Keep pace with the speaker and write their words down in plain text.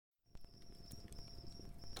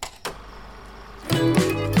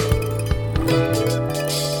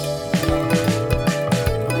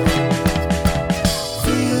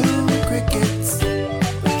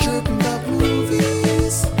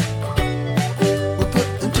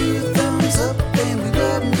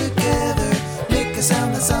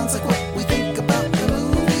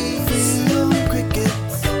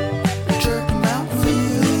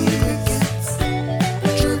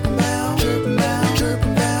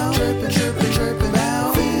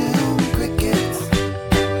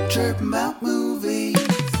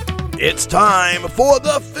It's time for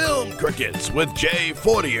the Film Crickets with Jay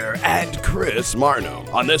Fortier and Chris Marno.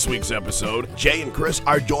 On this week's episode, Jay and Chris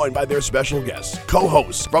are joined by their special guests,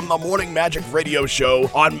 co-hosts from the Morning Magic radio show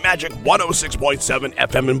on Magic 106.7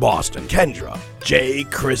 FM in Boston, Kendra. Jay,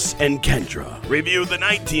 Chris, and Kendra review the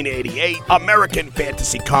 1988 American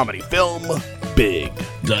fantasy comedy film, Big.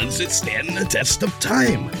 Does it stand the test of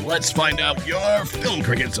time? Let's find out. Your Film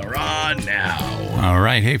Crickets are on now. All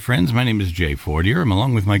right. Hey, friends. My name is Jay Fortier. I'm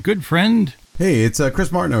along with my good friend. Hey, it's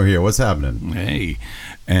Chris Martineau here. What's happening? Hey.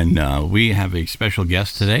 And we have a special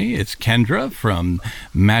guest today. It's Kendra from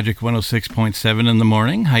Magic 106.7 in the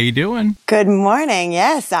morning. How you doing? Good morning.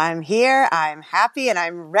 Yes, I'm here. I'm happy, and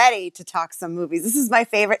I'm ready to talk some movies. This is my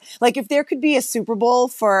favorite. Like, if there could be a Super Bowl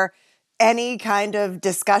for any kind of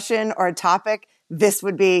discussion or topic, this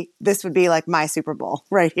would be like my Super Bowl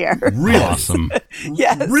right here. Really? Awesome.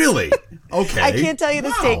 Yes. Really? Okay. I can't tell you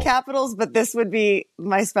the state capitals, but this would be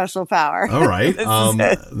my special power. All right.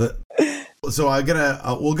 This So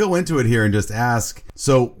we'll go into it here and just ask.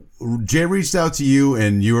 So Jay reached out to you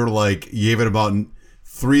and you were like, you gave it about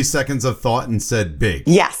 3 seconds of thought and said Big.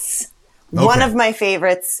 Yes. Okay. One of my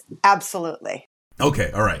favorites. Absolutely.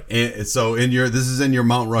 Okay. All right. And so this is in your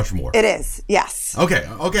Mount Rushmore. It is. Yes. Okay.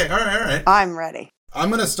 All right. I'm ready. I'm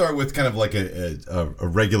going to start with kind of like a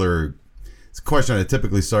regular question I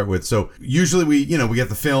typically start with. So usually we get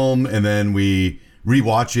the film and then we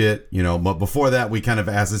rewatch it, but before that we kind of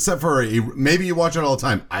ask, except for maybe you watch it all the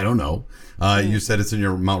time. I don't know. You said it's in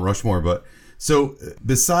your Mount Rushmore, but so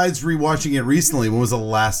besides rewatching it recently, when was the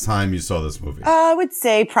last time you saw this movie? I would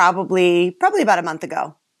say probably about a month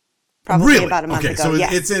ago. Really? About a month ago. So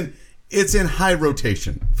yes. it's in high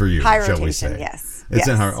rotation for you, high shall rotation, we say? Yes. It's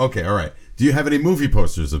in yes. high. Okay, all right. Do you have any movie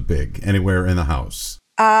posters of Big anywhere in the house?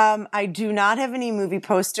 I do not have any movie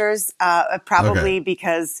posters. Probably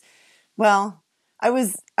because, well, I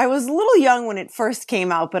was a little young when it first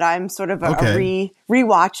came out, but I'm sort of a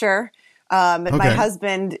rewatcher. My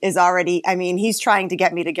husband is already. I mean, he's trying to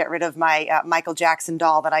get me to get rid of my Michael Jackson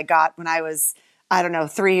doll that I got when I was, I don't know,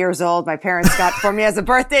 3 years old. My parents got for me as a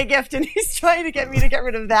birthday gift, and he's trying to get me to get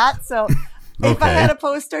rid of that. So if I had a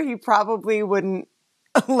poster, he probably wouldn't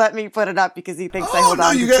let me put it up because he thinks I hold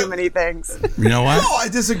on to too many things. You know what? No, I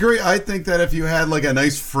disagree. I think that if you had like a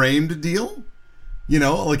nice framed deal,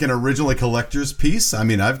 like an original collector's piece. I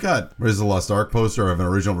mean, I've got Raiders of the Lost Ark poster of an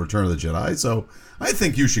original Return of the Jedi, so I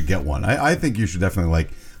think you should get one. I think you should definitely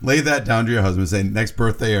lay that down to your husband and say next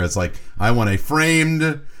birthday, or it's like, I want a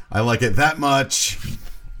framed. I like it that much.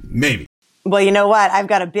 Maybe. Well, you know what? I've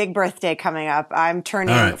got a big birthday coming up. I'm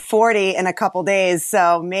turning 40 in a couple days,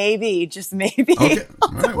 so maybe, just maybe. Okay.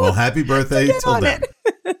 All right. Well, happy birthday till then.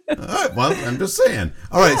 All right. Well, I'm just saying.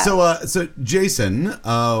 All right. So Jason,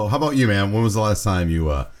 how about you, man? When was the last time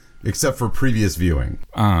you, except for previous viewing?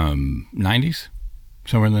 90s?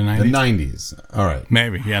 Somewhere in the 90s? The 90s. All right.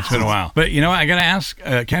 Maybe. Yeah, it's been a while. But, I got to ask,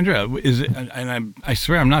 Kendra, is it, and I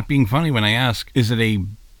swear I'm not being funny when I ask, is it a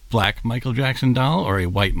black Michael Jackson doll or a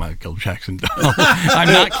white Michael Jackson doll? I'm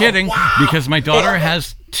not kidding, because my daughter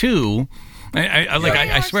has two.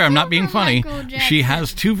 I swear I'm not being funny. She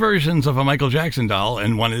has two versions of a Michael Jackson doll,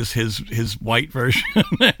 and one is his white version.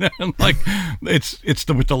 And like it's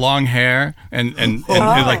with the long hair and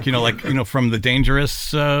from the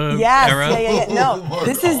Dangerous era. Yeah. No,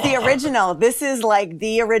 this is the original. This is like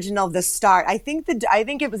the original, the start. I think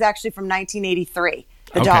it was actually from 1983.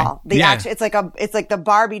 The doll. It's like the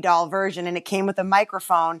Barbie doll version, and it came with a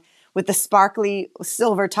microphone with the sparkly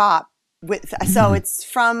silver top. So it's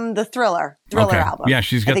from the Thriller album. Yeah,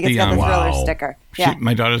 she's got the Thriller sticker. Yeah.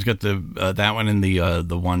 My daughter's got the that one and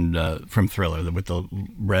the one from Thriller with the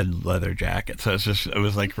red leather jacket. So it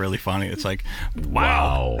was like really funny. It's like,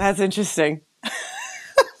 wow. That's interesting.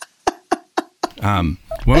 When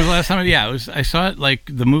was the last time? Yeah, I saw it, like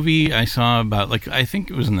the movie I saw about, like, I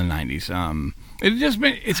think it was in the 90s.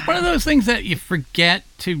 It's one of those things that you forget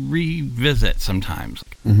to revisit sometimes.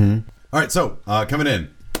 Mm-hmm. All right, so coming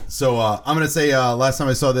in. So I'm going to say last time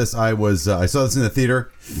I saw this, I saw this in the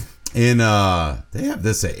theater. They have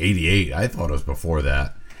this at 88. I thought it was before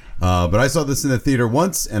that. But I saw this in the theater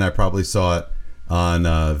once, and I probably saw it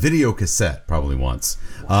on video cassette probably once.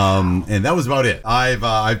 And that was about it. I've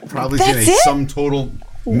probably seen a sum total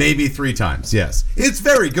maybe 3 times. Yes. It's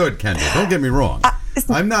very good, Kendra. Don't get me wrong.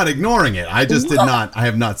 I'm not ignoring it. I just I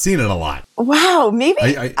have not seen it a lot. Wow. Maybe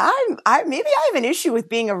maybe I have an issue with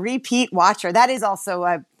being a repeat watcher. That is also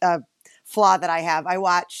a flaw that I have. I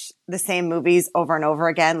watch the same movies over and over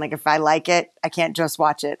again. Like, if I like it, I can't just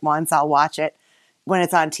watch it once. I'll watch it when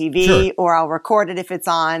it's on TV, or I'll record it if it's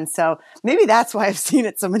on. So maybe that's why I've seen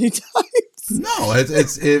it so many times. No,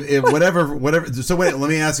 it's whatever. So wait, let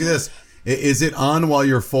me ask you this. Is it on while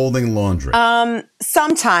you're folding laundry?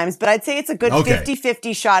 Sometimes, but I'd say it's a good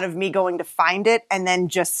 50-50 shot of me going to find it and then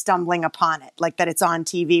just stumbling upon it, like that it's on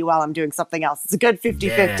TV while I'm doing something else. It's a good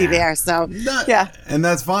 50-50 there. So yeah, and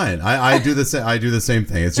that's fine. I do the same. I do the same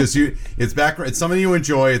thing. It's just you. It's background. It's something you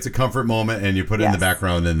enjoy. It's a comfort moment, and you put it in the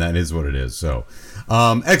background, and that is what it is. So,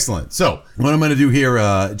 excellent. So what I'm going to do here,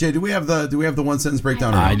 Jay, do we have the one sentence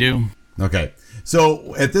breakdown? I do. Okay.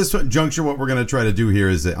 So at this juncture, what we're going to try to do here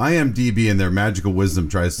is that IMDb in their magical wisdom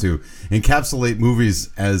tries to encapsulate movies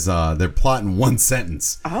as their plot in one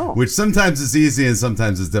sentence, which sometimes is easy and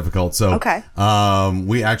sometimes is difficult. So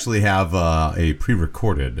we actually have a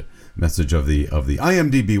pre-recorded message of the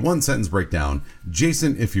IMDb one sentence breakdown.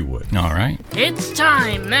 Jason, if you would. All right. It's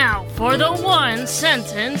time now for the one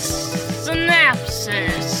sentence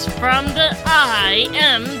synopsis from the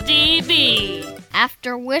IMDb.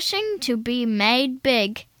 After wishing to be made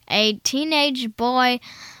big, a teenage boy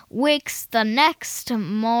wakes the next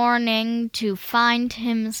morning to find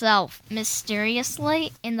himself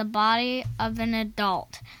mysteriously in the body of an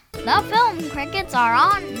adult. The film crickets are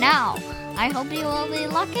on now. I hope you will be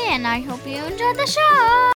lucky, and I hope you enjoy the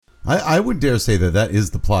show. I would dare say that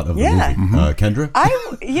is the plot of the movie, Kendra.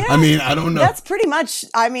 I mean, I don't know. That's pretty much.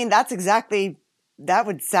 I mean, that's exactly. That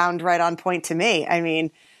would sound right on point to me. I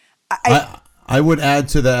mean, I would add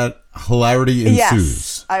to that hilarity ensues.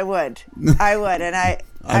 Yes, I would, and I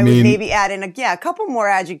would maybe add in a couple more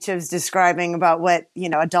adjectives describing about what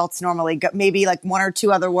adults normally go, maybe like one or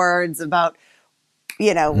two other words about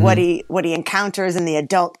what he encounters in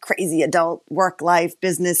the crazy adult work life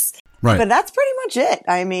business. Right, but that's pretty much it.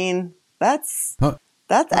 I mean, that's. Okay.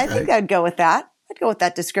 I think I'd go with that. I'd go with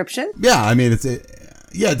that description. Yeah, I mean it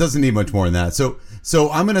doesn't need much more than that.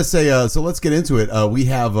 So I'm going to say, so let's get into it. We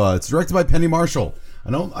have, it's directed by Penny Marshall.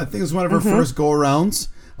 I think it's one of her first go-arounds,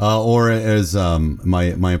 or as my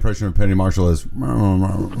impression of Penny Marshall is,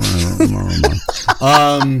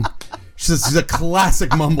 she's a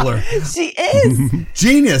classic mumbler. She is.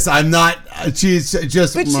 Genius. She's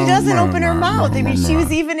just. But she doesn't open her mouth. I mean, she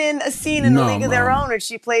was even in a scene in A League of Their Own where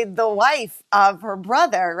she played the wife of her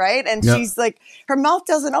brother, right? And she's like, her mouth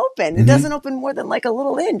doesn't open. It doesn't open more than like a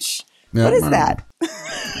little inch. Yep. What is that?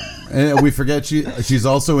 And we forget she's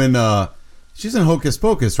also in she's in Hocus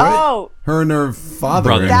Pocus, right? Oh, her and her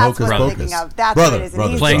father in That's Hocus what Pocus. I'm thinking of. That's what it is.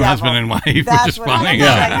 Brother. Playing husband and wife, which is funny.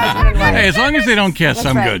 Hey, as long as they don't kiss,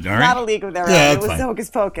 I'm good. All right. Not A League of Their Own. It was fine. Hocus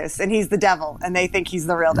Pocus, and he's the devil, and they think he's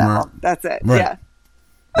the real devil. That's it. Right. Yeah.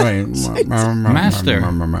 Right. Master.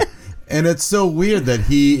 And it's so weird that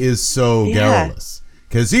he is so garrulous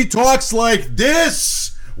because he talks like this.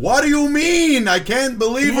 What do you mean? I can't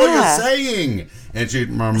believe what you're saying. And she is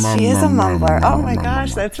a mumbler. Oh my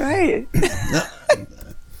gosh, that's right.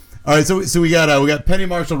 All right, so we got Penny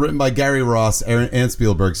Marshall, written by Gary Ross, Ann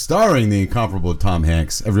Spielberg, starring the incomparable Tom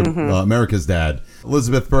Hanks, America's Dad,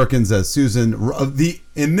 Elizabeth Perkins as Susan, the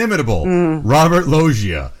inimitable Robert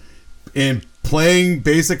Loggia, and playing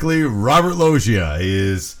basically Robert Loggia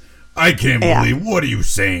is. I can't believe, what are you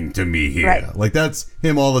saying to me here? Right. Like, that's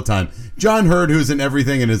him all the time. John Hurd, who's in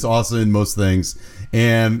everything and is also in most things.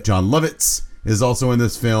 And John Lovitz is also in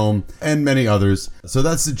this film, and many others. So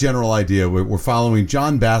that's the general idea. We're following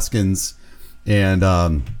John Baskins and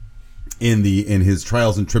in his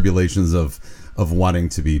trials and tribulations of wanting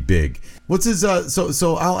to be big. What's his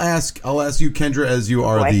so I'll ask you, Kendra, as you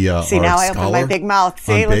are the see, now I opened my big mouth.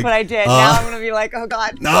 See, look what I did. Now I'm gonna be like, oh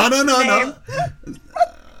God. No.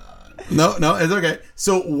 No, it's okay.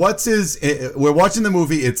 So what's his? We're watching the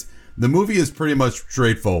movie. The movie is pretty much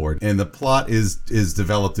straightforward, and the plot is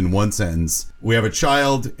developed in one sentence. We have a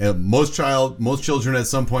child. Most children at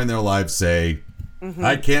some point in their lives say,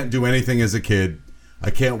 "I can't do anything as a kid. I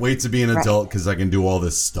can't wait to be an adult because I can do all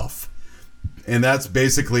this stuff." And that's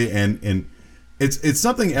basically and it's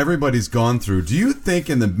something everybody's gone through. Do you think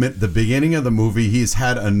in the beginning of the movie he's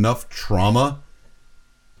had enough trauma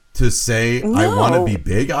to say, I want to be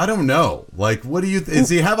big? I don't know. Like, what do you does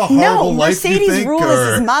he have a horrible life, Mercedes you think? Rule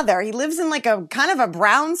is his mother. He lives in like a kind of a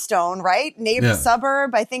brownstone, right?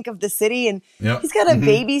 Suburb, I think, of the city. And he's got a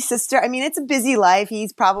baby sister. I mean, it's a busy life.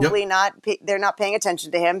 He's probably they're not paying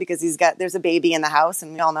attention to him because there's a baby in the house,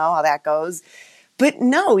 and we all know how that goes. But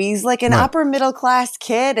no, he's like an upper middle class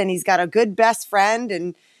kid, and he's got a good best friend,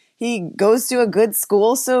 and he goes to a good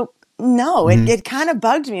school. So no, it kind of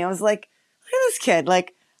bugged me. I was like, look at this kid.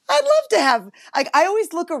 Like, I'd love to have, I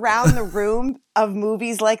always look around the room of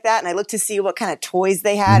movies like that, and I look to see what kind of toys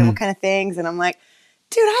they had and what kind of things. And I'm like,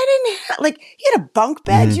 Dude, I didn't have, he had a bunk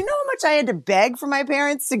bed. Do you know how much I had to beg for my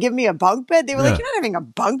parents to give me a bunk bed? They were like, you're not having a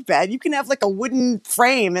bunk bed. You can have a wooden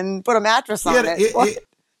frame and put a mattress on it.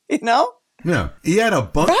 You know? Yeah. He had a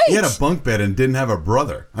bunk. Right. He had a bunk bed and didn't have a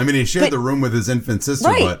brother. I mean, he shared the room with his infant sister,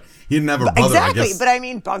 but he didn't have a brother. Exactly. I guess. But I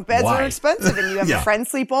mean, bunk beds are expensive, and you have a friend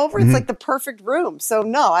sleep over. It's like the perfect room. So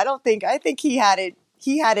no, I think he had it.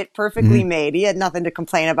 He had it perfectly made. He had nothing to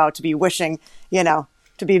complain about, to be wishing, to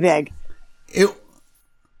be big.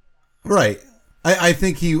 Right. I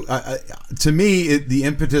think to me, the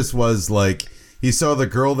impetus was he saw the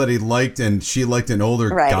girl that he liked and she liked an older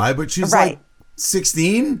guy, but she's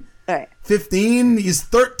 16, 15, he's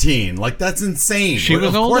 13. That's insane. She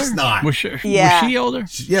was older? Of course not. Was she older?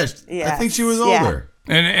 I think she was older.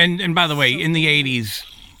 And by the way, in the 80s,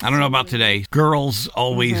 I don't know about today, girls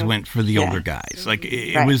always went for the older guys.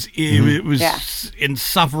 It was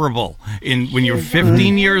insufferable when you're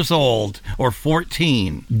 15 years old or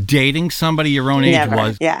 14, dating somebody your own age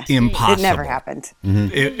was impossible. It never happened.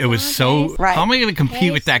 It was so, how am I going to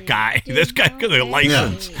compete with that guy? This guy got a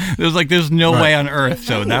license. There's no way on earth.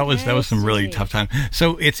 So that was some really tough time.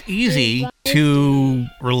 So it's easy to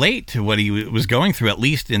relate to what he was going through, at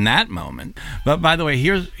least in that moment. But by the way,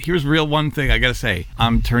 here's real one thing I got to say.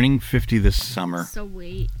 I'm turning 50 this summer. So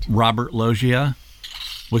wait. Robert Loggia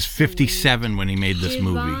was 57 when he made this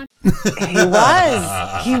movie. He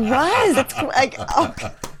was. That's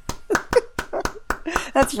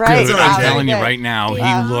That's right. Dude, I'm telling you right now,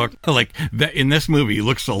 he looked in this movie. He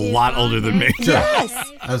looks a lot older than me.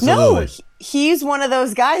 Yes, absolutely. No, he's one of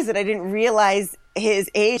those guys that I didn't realize his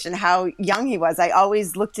age and how young he was. I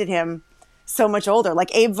always looked at him so much older.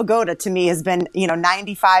 Abe Vigoda to me has been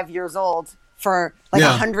 95 years old for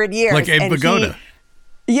 100 years. Like Abe Vigoda.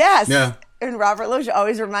 Yes. Yeah. And Robert Loggia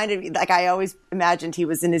always reminded me, I always imagined he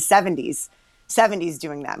was in his 70s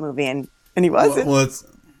doing that movie, and he wasn't. Well,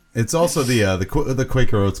 it's also the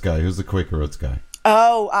Quaker Oats guy. Who's the Quaker Oats guy?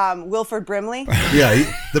 Oh, Wilford Brimley. Yeah,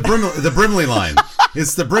 the Brimley line.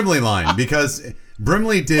 It's the Brimley line because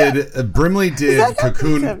Brimley did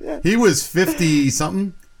Cocoon. He was 50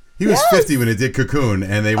 something. He was 50 when he did Cocoon,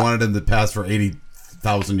 and they wanted him to pass for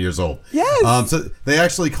 80,000 years old. Yes. So they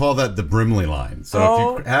actually call that the Brimley line.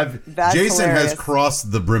 So if you have Jason hilarious. has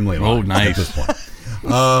crossed the Brimley line. Oh, nice. At this point.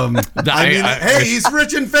 Hey, he's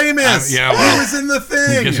rich and famous. He was in the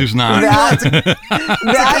thing. Guess who's not?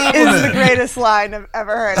 That is the greatest line I've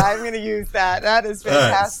ever heard. I'm going to use that. That is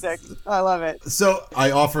fantastic. I love it. So I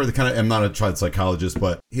offer I'm not a child psychologist,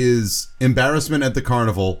 but his embarrassment at the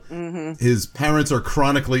carnival, his parents are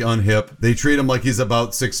chronically unhip. They treat him like he's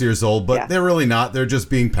about 6 years old, but they're really not. They're just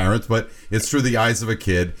being parents, but it's through the eyes of a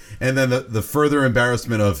kid. And then the further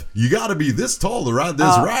embarrassment of, you got to be this tall to ride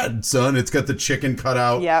this ride, son. It's got the chicken cut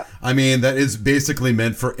out. Yep. I mean, that is basically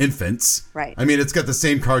meant for infants. Right. I mean, it's got the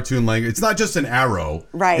same cartoon language. It's not just an arrow.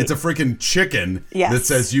 Right. It's a freaking chicken that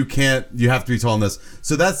says you have to be tall in this.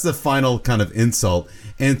 So that's the final kind of insult.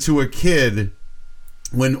 And to a kid,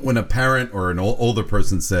 when a parent or an older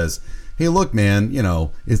person says, hey, look, man,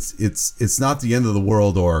 it's not the end of the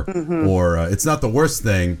world or it's not the worst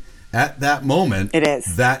thing. At that moment, it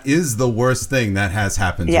is. That is the worst thing that has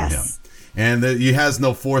happened to him. And he has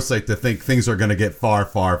no foresight to think things are going to get far,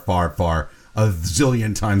 far, far, far a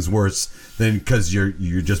zillion times worse than because you're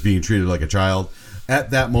just being treated like a child.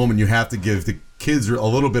 At that moment, you have to give the kids a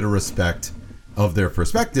little bit of respect of their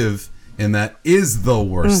perspective, and that is the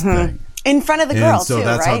worst thing. In front of the girl, so too,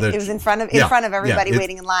 that's right? How it was in front of everybody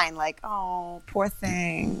waiting in line, oh, poor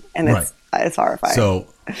thing. And it's horrifying.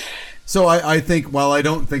 So I think, while I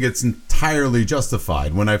don't think it's entirely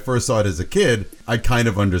justified, when I first saw it as a kid, I kind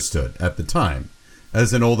of understood at the time.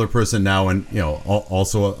 As an older person now, and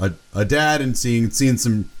also a dad, and seeing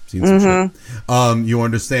some shit, you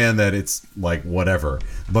understand that it's whatever.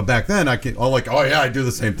 But back then, I do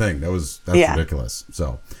the same thing. That's ridiculous.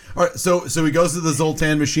 So, all right, so he goes to the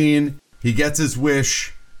Zoltan machine. He gets his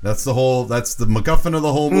wish. That's the MacGuffin of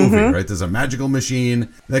the whole movie, right? There's a magical machine.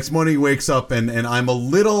 Next morning he wakes up and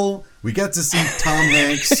we get to see Tom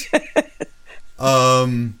Hanks.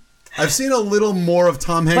 I've seen a little more of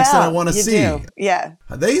Tom Hanks than I want to see. Do. Yeah.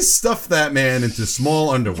 They stuffed that man into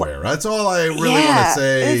small underwear. That's all I really want to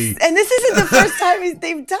say. And this isn't the first time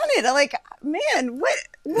they've done it. I'm like, man,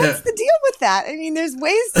 what's the deal with that? I mean, there's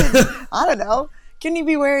ways to, I don't know. Can you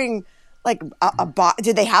be wearing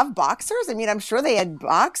did they have boxers? I mean, I'm sure they had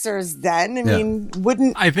boxers then. I mean,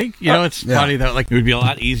 wouldn't... I think, it's funny that it would be a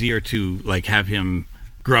lot easier to have him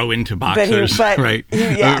grow into boxers, right?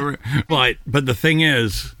 Yeah. But the thing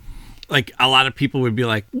is, like a lot of people would be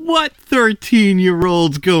like, what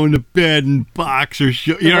 13-year-olds going to bed in boxer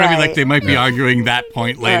shorts? You know what I mean? Like they might be arguing that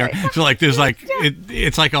point later. Right. So like there's like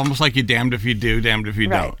it's like almost like you're damned if you do, damned if you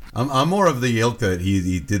don't. I'm more of the ilk that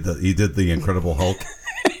he did the Incredible Hulk.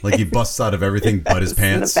 Like he busts out of everything but his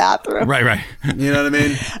pants. In the bathroom. Right. You know what I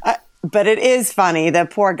mean? But it is funny. The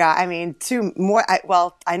poor guy. I mean,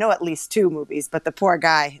 I know at least 2 movies, but the poor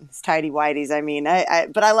guy, his tidy whities. I mean,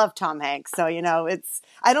 but I love Tom Hanks. So,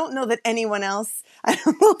 I don't know that anyone else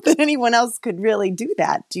could really do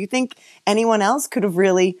that. Do you think anyone else could have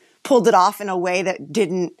really pulled it off in a way that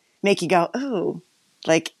didn't make you go, ooh?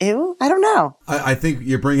 Like, ew? I don't know. I think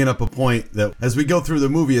you're bringing up a point that as we go through the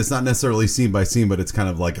movie, it's not necessarily scene by scene, but it's kind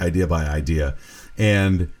of like idea by idea.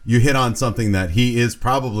 And you hit on something that he is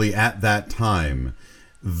probably at that time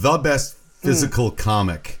the best physical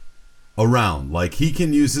comic around. Like he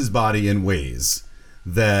can use his body in ways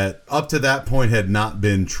that up to that point had not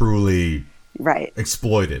been truly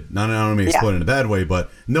exploited. Not only exploited in a bad way, but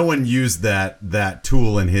no one used that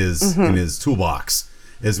tool in his toolbox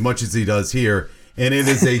as much as he does here. And it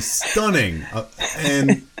is a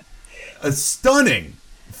stunning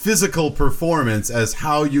physical performance as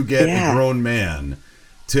how you get a grown man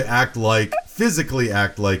to physically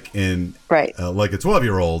act like like a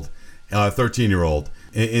 12-year-old, 13-year-old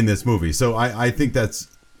in this movie. So I think that's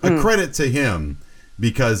a credit to him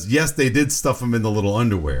because yes, they did stuff him in the little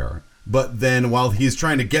underwear, but then while he's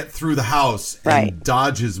trying to get through the house and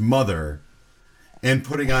dodge his mother and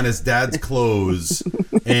putting on his dad's clothes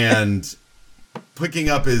and picking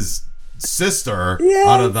up his sister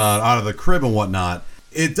out of the crib and whatnot,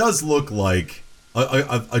 it does look like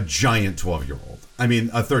a giant 12-year-old. I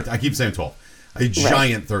mean, I keep saying 12. A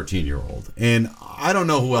giant 13-year-old. And I don't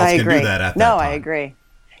know who else can do that at that time. No, I agree.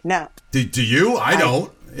 No. Do you? I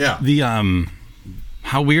don't. Yeah. The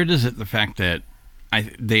how weird is it the fact that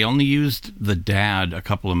they only used the dad a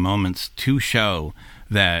couple of moments to show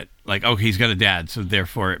that like, oh, he's got a dad, so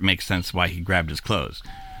therefore it makes sense why he grabbed his clothes.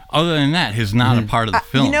 Other than that, he's not a part of the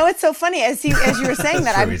film. You know, it's so funny. As you were saying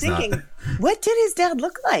that, I'm thinking, what did his dad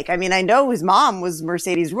look like? I mean, I know his mom was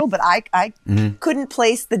Mercedes Ruehl, but I couldn't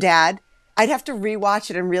place the dad. I'd have to rewatch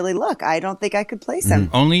it and really look. I don't think I could place him.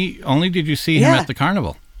 Only did you see him at the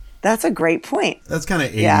carnival. That's a great point. That's kind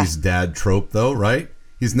of 80s dad trope, though, right?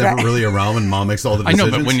 He's never really around when mom makes all the decisions. I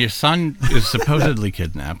know, but when your son is supposedly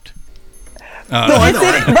kidnapped... I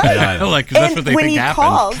know. Like, that's what they think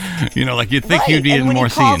happened. Like you'd think you'd be in more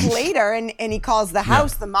scenes. And when he calls later and he calls the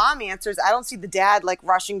house, the mom answers. I don't see the dad like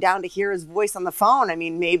rushing down to hear his voice on the phone. I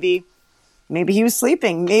mean, maybe he was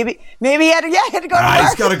sleeping. Maybe he had to go to work.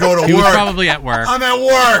 He's got to go to work. He was probably at work. I'm at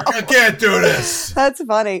work. I can't do this. That's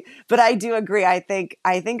funny. But I do agree. I think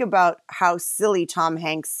about how silly Tom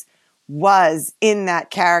Hanks was in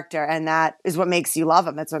that character, and that is what makes you love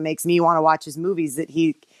him. That's what makes me want to watch his movies, that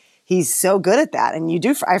he's so good at that. And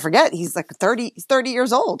I forget, he's like 30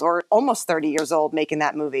 years old or almost 30 years old making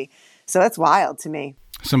that movie. So that's wild to me.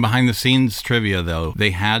 Some behind the scenes trivia, though.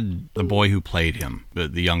 They had the boy who played him, the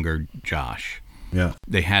younger Josh. Yeah.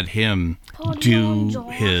 They had him do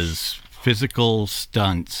his physical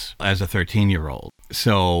stunts as a 13-year-old.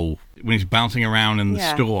 So when he's bouncing around in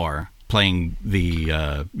the store playing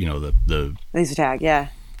the laser tag,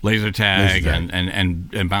 laser tag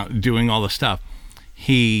and doing all the stuff,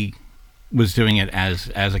 he was doing it as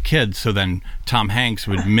a kid. So then Tom Hanks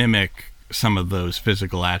would mimic some of those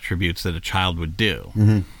physical attributes that a child would do.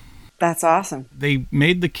 Mm-hmm. That's awesome. They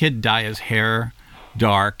made the kid dye his hair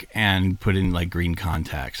dark and put in like green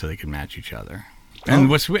contacts so they could match each other. And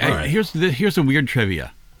here's a weird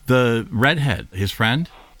trivia. The redhead, his friend,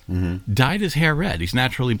 dyed his hair red. He's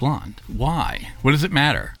naturally blonde. Why? What does it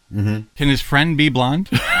matter? Can his friend be blonde?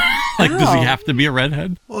 Does he have to be a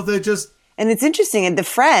redhead? Well, they just... And it's interesting. And the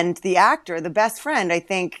friend, the actor, the best friend,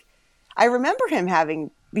 I remember him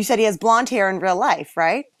having... You said he has blonde hair in real life,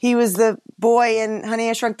 right? He was the boy in Honey,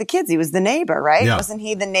 I Shrunk the Kids. He was the neighbor, right? Yeah. Wasn't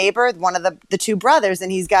he the neighbor, one of the two brothers?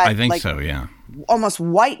 And he's got, I think so, yeah. Almost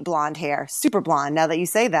white blonde hair, super blonde, now that you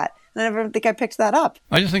say that. I never think I picked that up.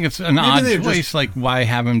 I just think it's an odd choice, why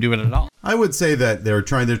have him do it at all? I would say that they're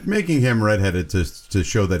making him redheaded to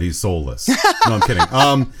show that he's soulless. No, I'm kidding.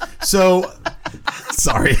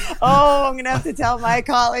 Sorry. Oh, I'm going to have to tell my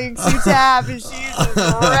colleague Sue Tabb, and she's as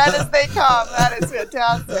red as they come. That is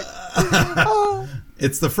fantastic. Oh.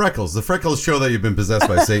 It's the freckles. The freckles show that you've been possessed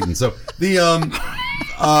by Satan. So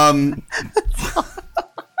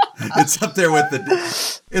It's up there with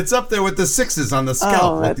the sixes on the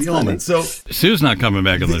scalp with the almond. So Sue's not coming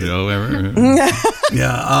back on the show ever.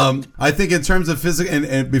 yeah, I think in terms of physical,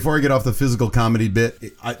 and before I get off the physical comedy bit,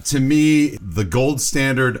 to me, the gold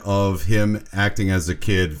standard of him acting as a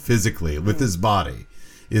kid physically with his body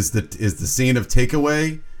is the scene of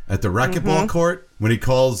Takeaway at the racquetball court when he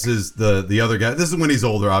calls the other guy. This is when he's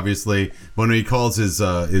older, obviously. But when he calls his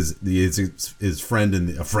friend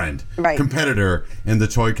and competitor in the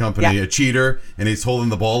toy company a cheater, and he's holding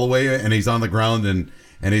the ball away, and he's on the ground, and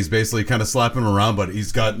he's basically kind of slapping him around, but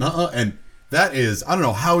he's got and that is, I don't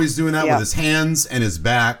know how he's doing that with his hands and his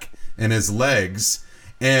back and his legs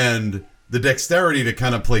and the dexterity to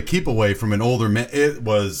kind of play keep away from an older man. It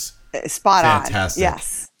was spot fantastic. on.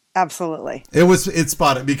 Yes. Absolutely. It's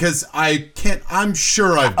spotted because I'm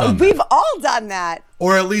sure I've done that. We've all done that.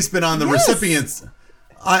 Or at least been on the recipients.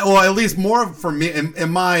 At least more for me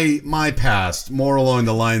in my past, more along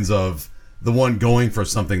the lines of the one going for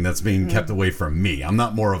something that's being kept away from me. I'm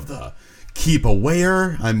not more of the keep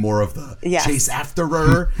awayer. I'm more of the chase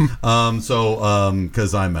afterer.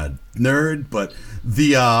 Because I'm a nerd, but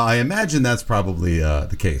I imagine that's probably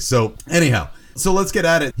the case. So anyhow. So let's get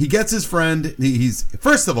at it. He gets his friend. He's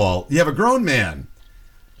first of all, you have a grown man.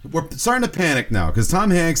 We're starting to panic now because Tom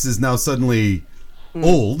Hanks is now suddenly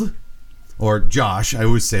old, or Josh. I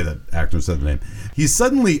always say that actor said the name. He's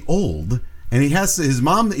suddenly old, and he has his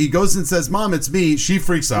mom. He goes and says, "Mom, it's me." She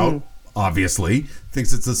freaks out. Obviously,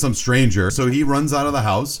 thinks it's some stranger. So he runs out of the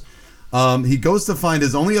house. He goes to find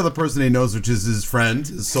his only other person he knows, which is his friend,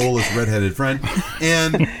 his soulless redheaded friend.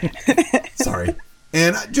 And sorry.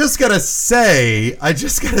 And I just gotta say,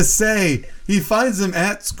 he finds him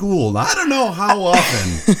at school. Now, I don't know how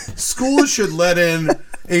often school should let in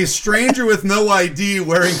a stranger with no ID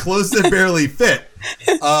wearing clothes that barely fit,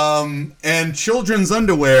 and children's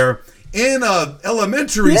underwear in a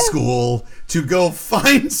elementary school to go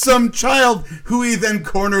find some child who he then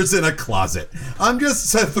corners in a closet. I'm just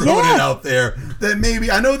throwing it out there that maybe,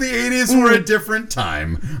 I know the 80s were a different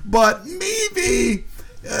time, but maybe...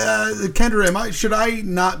 Kendra, should I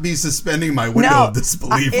not be suspending my window of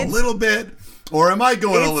disbelief a little bit, or am I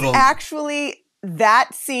going a little? Actually,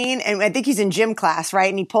 that scene, and I think he's in gym class,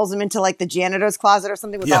 right? And he pulls him into like the janitor's closet or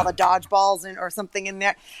something with all the dodgeballs or something in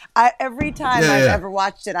there. Every time I've ever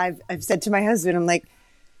watched it, I've said to my husband, I'm like,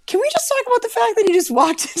 can we just talk about the fact that he just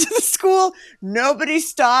walked into the school? Nobody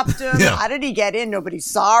stopped him. How did he get in? Nobody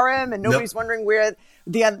saw him, and nobody's wondering where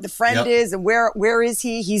the friend is and where is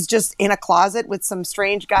he? He's just in a closet with some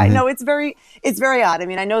strange guy. No, it's very odd. I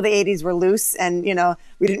mean, I know the 80s were loose, and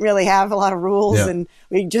we didn't really have a lot of rules, and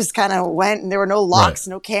we just kind of went, and there were no locks,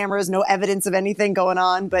 no cameras, no evidence of anything going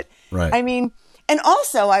on. But I mean, and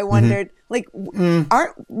also I wondered, like, no one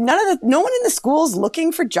in the schools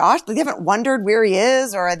looking for Josh? They haven't wondered where he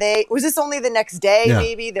is, or was this only the next day?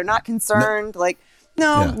 Maybe they're not concerned.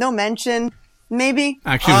 No mention. Maybe.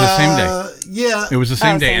 Actually, it was the same day. Yeah. It was the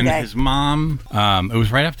same day. And his mom, it was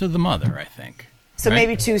right after the mother, I think. So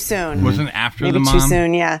maybe too soon. Wasn't after the mom? Maybe too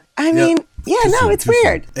soon, yeah. I mean, it's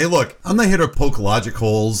weird. Hey, look, I'm not here to poke logic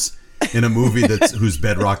holes in a movie whose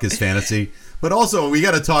bedrock is fantasy. But also, we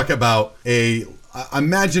got to talk about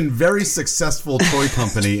imagine very successful toy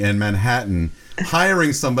company in Manhattan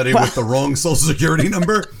hiring somebody with the wrong social security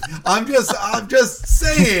number. I'm just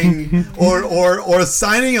saying, or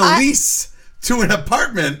signing a lease to an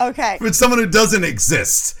apartment with someone who doesn't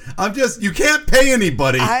exist. You can't pay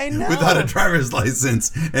anybody without a driver's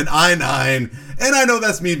license, an I-9. And I know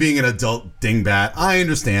that's me being an adult dingbat. I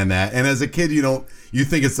understand that. And as a kid, you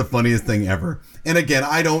think it's the funniest thing ever. And again,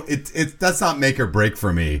 that's not make or break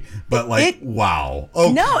for me, but wow.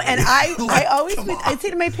 Okay. No, and I always I'd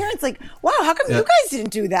say to my parents, like, wow, how come you guys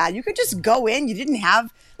didn't do that? You could just go in. You didn't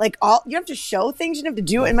have you have to show things, you didn't have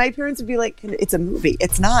to do it. And my parents would be like, it's a movie.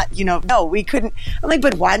 It's not, no, we couldn't. I'm like,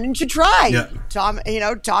 but why didn't you try? Yeah. Tom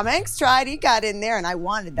Hanks tried. He got in there, and I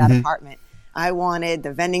wanted that apartment. I wanted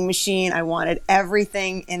the vending machine. I wanted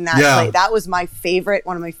everything in that place. That was one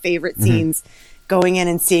of my favorite scenes. Going in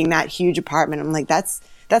and seeing that huge apartment, I'm like, that's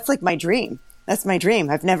like my dream. That's my dream.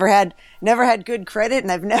 I've never had good credit,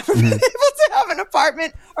 and I've never been able to have an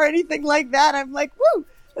apartment or anything like that. I'm like, woo,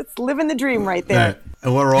 that's living the dream right there. Right.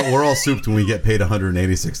 And we're all souped when we get paid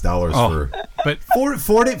 $186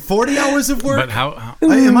 for 40 hours of work. But how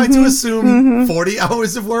am I to assume 40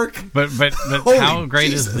 hours of work? But how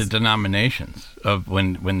great is the denominations of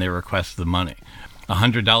when they request the money?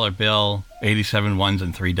 $100 bill, 87 ones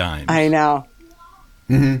and 3 dimes. I know.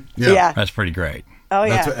 Mm-hmm. Yeah. That's pretty great. Oh,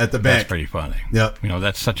 yeah. That's at the bank. That's pretty funny. Yep.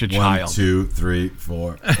 That's such a child. 1, 2, 3,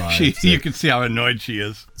 4, 5. You can see how annoyed she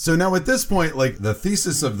is. So now at this point, like, the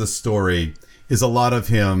thesis of the story is a lot of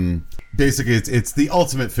him. Basically, it's the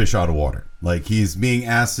ultimate fish out of water. Like, he's being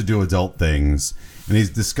asked to do adult things, and he's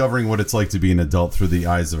discovering what it's like to be an adult through the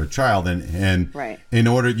eyes of a child. And right. in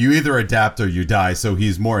order, you either adapt or you die. So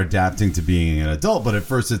he's more adapting to being an adult. But at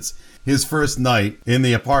first, it's his first night in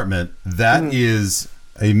the apartment. That is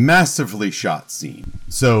a massively shot scene.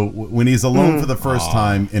 So when he's alone for the first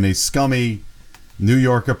time in a scummy New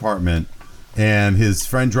York apartment, and his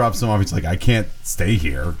friend drops him off, he's like, I can't stay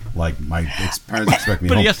here. Like, my parents expect me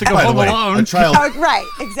home. But he has to go home alone. A child, right,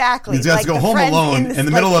 exactly. He's got to go home alone in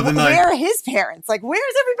the middle of the night. Where are his parents? Like,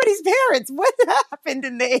 where's everybody's parents? What happened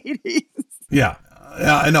in the 80s? Yeah,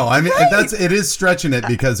 I know. I mean, it is stretching it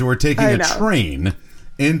because we're taking a train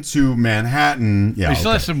into Manhattan. Yeah, he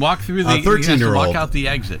still has to walk through the 13-year-old. Walk out the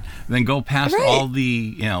exit, and then go past all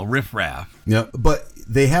the riffraff. Yeah, but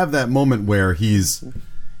they have that moment where he's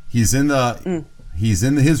in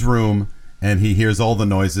his room and he hears all the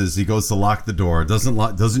noises. He goes to lock the door,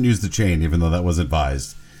 doesn't use the chain, even though that was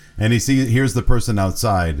advised. And he hears the person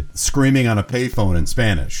outside screaming on a payphone in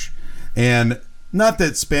Spanish. And not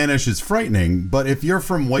that Spanish is frightening, but if you're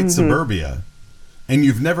from white suburbia and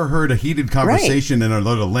you've never heard a heated conversation in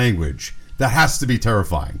another language, that has to be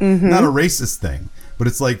terrifying. Not a racist thing, but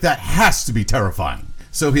it's like, that has to be terrifying.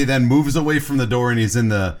 So he then moves away from the door and he's in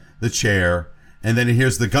the chair. And then he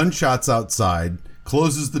hears the gunshots outside,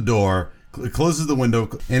 closes the door, closes the window.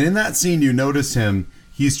 And in that scene, you notice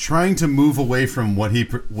he's trying to move away from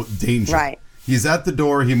danger. Right. He's at the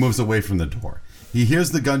door, he moves away from the door. He hears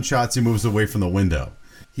the gunshots, he moves away from the window.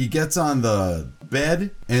 He gets on the bed,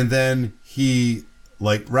 and then he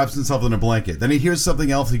wraps himself in a blanket. Then he hears something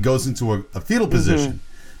else, he goes into a fetal position.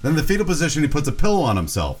 Then the fetal position, he puts a pillow on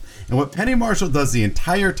himself. And what Penny Marshall does the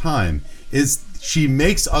entire time is she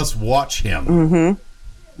makes us watch him.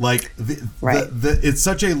 Like, it's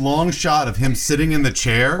such a long shot of him sitting in the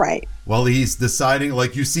chair while he's deciding.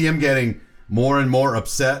 Like, you see him getting more and more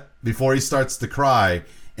upset before he starts to cry,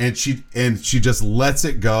 and she just lets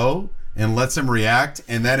it go and lets him react.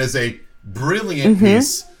 And that is a brilliant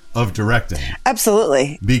piece of directing.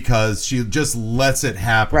 Absolutely. Because she just lets it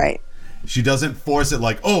happen. Right. She doesn't force it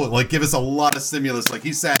give us a lot of stimulus. Like,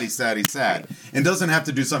 he's sad. And doesn't have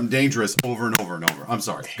to do something dangerous over and over and over. I'm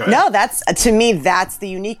sorry. Go ahead. No, to me, that's the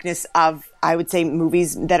uniqueness of, I would say,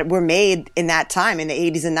 movies that were made in that time, in the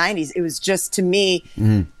 80s and 90s. It was just, to me,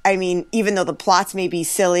 I mean, even though the plots may be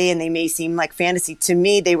silly and they may seem like fantasy, to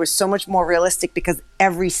me, they were so much more realistic because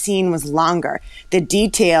every scene was longer. The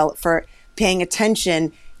detail for paying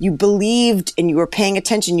attention, you believed and you were paying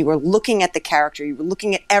attention. You were looking at the character. You were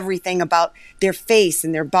looking at everything about their face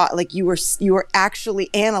and their body. Like, you were actually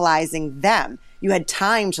analyzing them. You had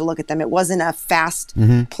time to look at them. It wasn't a fast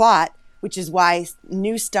plot, which is why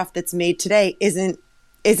new stuff that's made today isn't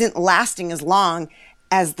lasting as long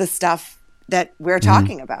as the stuff that we're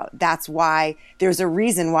talking about. That's why there's a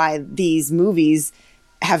reason why these movies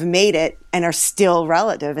have made it and are still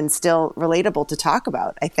relative and still relatable to talk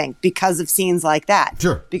about, I think, because of scenes like that.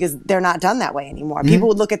 Sure. Because they're not done that way anymore. People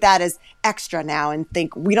would look at that as extra now and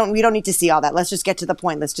think, we don't need to see all that. Let's just get to the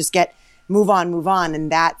point. Let's just move on.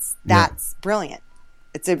 And that's brilliant.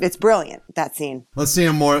 It's brilliant, that scene. Let's see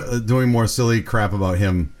him doing more silly crap about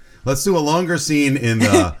him. Let's do a longer scene in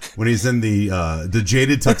when he's in the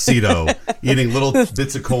jaded tuxedo eating little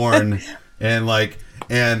bits of corn and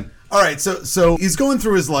all right, so he's going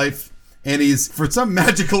through his life, and he's, for some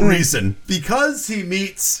magical reason, because he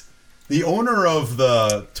meets the owner of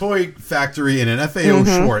the toy factory in an FAO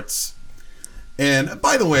Schwartz. And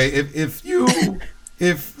by the way, if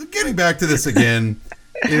getting back to this again,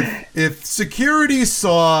 if security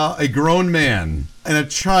saw a grown man and a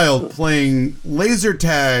child playing laser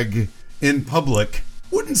tag in public,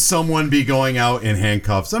 wouldn't someone be going out in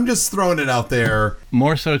handcuffs? I'm just throwing it out there.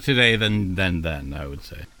 More so today than then, I would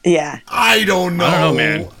say. Yeah. I don't know,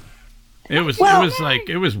 man. It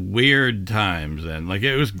was weird times then. Like,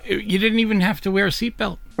 you didn't even have to wear a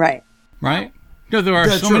seatbelt. Right. Right? No, there are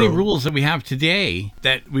many rules that we have today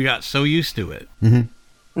that we got so used to it.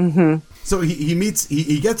 So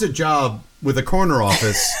he gets a job with a corner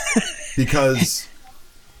office because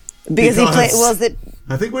he played.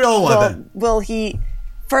 I think we all want that. Well, he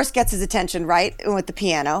first gets his attention, right, with the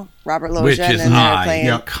piano, Robert Loggia, which is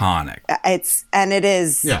iconic. It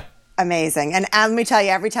is amazing. And let me tell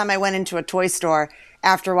you, every time I went into a toy store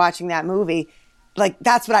after watching that movie, like,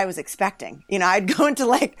 that's what I was expecting. You know, I'd go into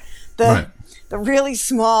the really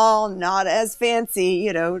small, not as fancy,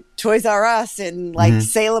 Toys R Us in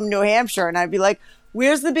Salem, New Hampshire, and I'd be like,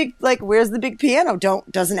 where's the big piano?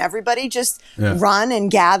 Doesn't everybody just run and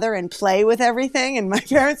gather and play with everything? And my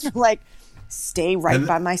parents were like, stay right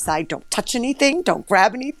by my side. Don't touch anything. Don't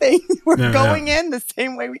grab anything. We're going in the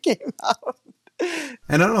same way we came out.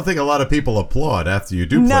 And I don't think a lot of people applaud after you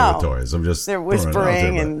do play with toys. They're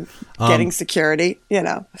whispering and getting security,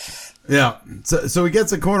 Yeah. So he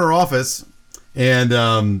gets a corner office and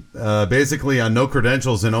basically on no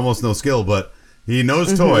credentials and almost no skill, but he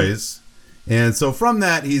knows toys. And so from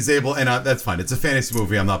that, he's able, and that's fine. It's a fantasy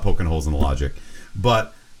movie. I'm not poking holes in the logic.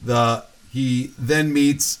 But he then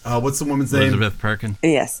meets, what's the woman's name? Elizabeth Perkins.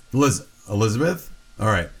 Yes. Elizabeth? All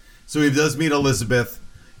right. So he does meet Elizabeth,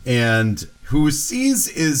 and who sees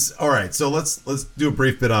is, all right, so let's do a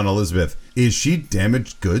brief bit on Elizabeth. Is she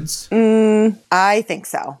damaged goods? I think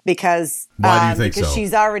so, because why do you think because so?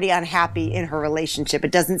 She's already unhappy in her relationship.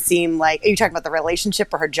 It doesn't seem like, are you talking about the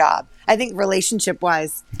relationship or her job? I think relationship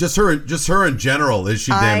wise, just her in general. Is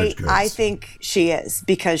she damaged goods? I think she is,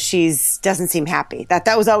 because doesn't seem happy.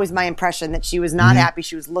 That was always my impression, that she was not happy.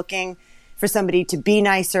 She was looking for somebody to be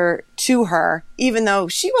nicer to her, even though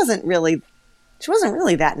she wasn't really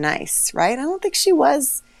that nice, right? I don't think she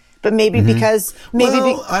was. But maybe because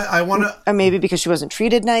maybe because she wasn't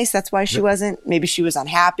treated nice, that's why she wasn't. Maybe she was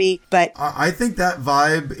unhappy. But I think that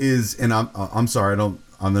vibe is, and I'm sorry, I'm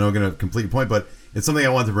not going to complete your point, but it's something I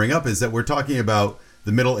wanted to bring up, is that we're talking about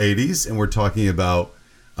the middle 80s, and we're talking about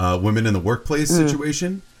women in the workplace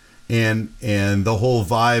situation, and the whole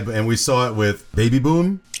vibe, and we saw it with Baby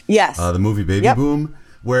Boom. Yes, the movie Baby Boom,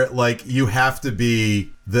 where like you have to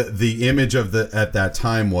be. The image of at that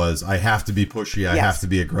time was, I have to be pushy, I have to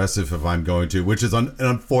be aggressive if I'm going to, which is an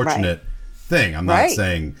unfortunate thing. I'm not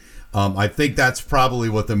saying. I think that's probably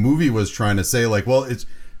what the movie was trying to say. Like, well, it's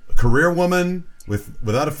a career woman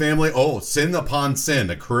without a family. Oh, sin upon sin.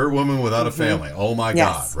 A career woman without a family. Oh my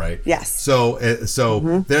God, right? Yes. So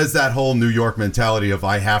there's that whole New York mentality of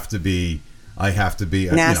I have to be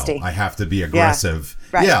nasty. I have to be aggressive.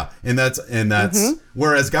 Yeah. Right. Yeah, and that's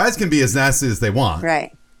whereas guys can be as nasty as they want.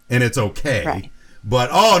 Right. And it's okay. Right. But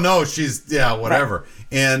oh no, she's whatever. Right.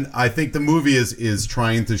 And I think the movie is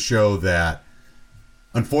trying to show that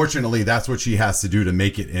unfortunately that's what she has to do to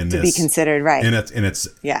make it in this, to be considered, right. And it's and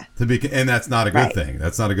that's not a good thing.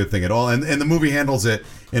 That's not a good thing at all. And the movie handles it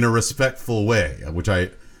in a respectful way, which I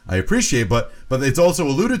appreciate, but it's also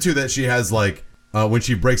alluded to that she has like when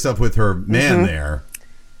she breaks up with her man there,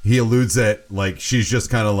 he alludes that like she's just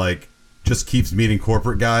kind of like just keeps meeting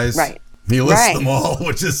corporate guys. Right. He lists them all,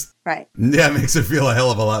 which is makes it feel a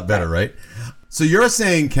hell of a lot better, right? So you're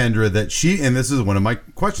saying, Kendra, that and this is one of my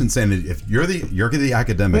questions, saying if you're the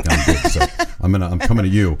academic, I'm good, so I'm coming to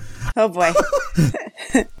you. Oh boy.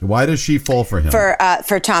 Why does she fall for him?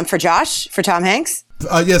 For Tom Hanks?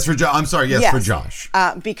 Yes, for Josh. I'm sorry. Yes, for Josh.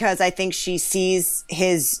 Because I think she sees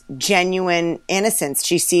his genuine innocence.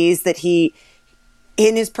 She sees that he,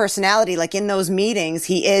 in his personality, like in those meetings,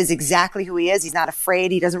 he is exactly who he is. He's not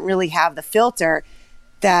afraid. He doesn't really have the filter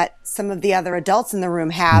that some of the other adults in the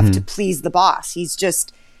room have to please the boss. He's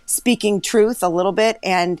just speaking truth a little bit.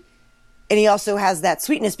 And he also has that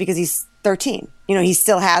sweetness because he's 13. He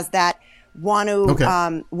still has that want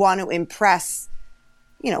to impress,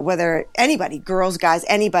 whether anybody, girls, guys,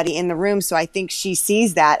 anybody in the room. So I think she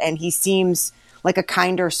sees that, and he seems like a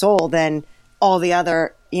kinder soul than all the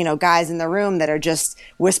other, guys in the room that are just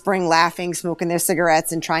whispering, laughing, smoking their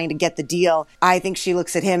cigarettes and trying to get the deal. I think she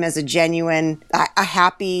looks at him as a genuine, a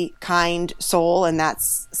happy, kind soul. And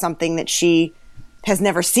that's something that she has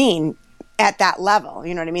never seen at that level.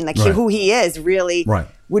 You know what I mean? Like who he is really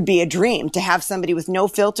would be a dream, to have somebody with no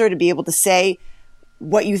filter, to be able to say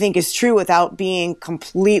what you think is true without being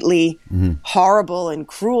completely horrible and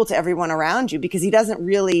cruel to everyone around you, because he's not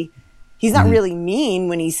really mean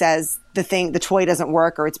when he says the toy doesn't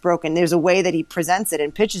work or it's broken. There's a way that he presents it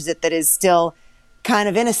and pitches it that is still kind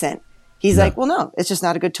of innocent. He's like, well, no, it's just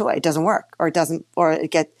not a good toy. It doesn't work, or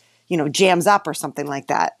it jams up or something like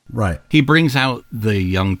that. Right. He brings out the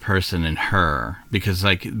young person in her, because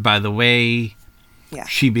like by the way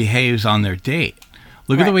she behaves on their date.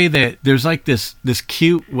 Look at the way that there's like this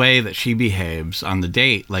cute way that she behaves on the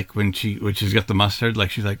date. Like when she's got the mustard,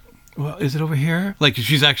 like she's like, well, is it over here? Like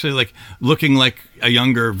she's actually like looking like a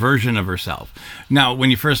younger version of herself. Now, when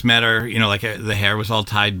you first met her, like the hair was all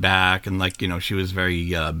tied back and like, she was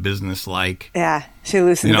very business-like. Yeah, she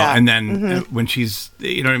loosened up. And then when she's,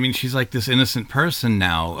 she's like this innocent person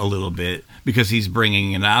now a little bit, because he's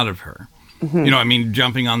bringing it out of her.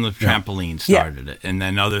 Jumping on the trampoline started it. And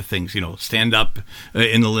then other things, stand up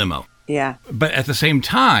in the limo. Yeah. But at the same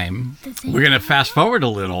time, we're going to fast forward a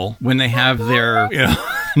little when they have their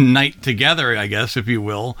night together, I guess, if you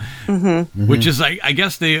will, which is, I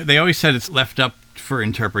guess they always said it's left up for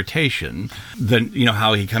interpretation. Then,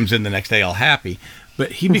 how he comes in the next day all happy.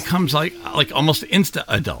 but he becomes like almost insta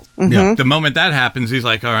adult. Yeah. The moment that happens, he's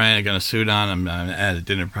like, all right, I got a suit on. I'm at a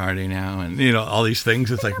dinner party now. And, all these things.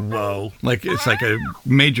 It's like, whoa. Like, it's like a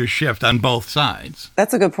major shift on both sides.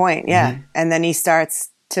 That's a good point. Yeah. And then he starts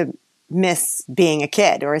to miss being a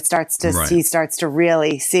kid, or he starts to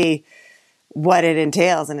really see what it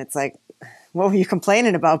entails. And it's like, what were you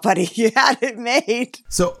complaining about, buddy? You had it made.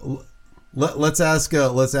 So let's ask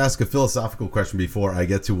a philosophical question before I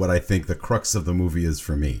get to what I think the crux of the movie is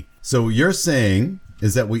for me. So you're saying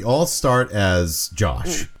is that we all start as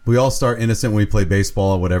Josh. We all start innocent when we play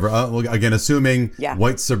baseball or whatever. Again, assuming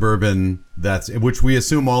white suburban, which we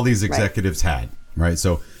assume all these executives had, right?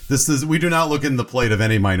 So we do not look in the plate of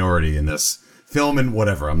any minority in this film and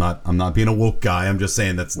whatever. I'm not being a woke guy. I'm just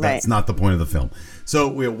saying that's not the point of the film. So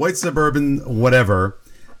we have white suburban, whatever,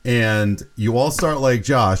 and you all start like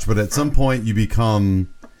Josh, but at some point you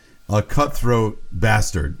become a cutthroat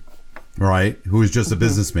bastard, right? Who is just a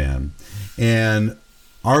businessman. And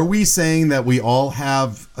are we saying that we all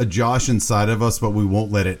have a Josh inside of us, but we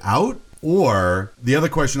won't let it out? Or the other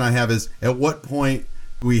question I have is, at what point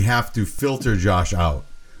we have to filter Josh out?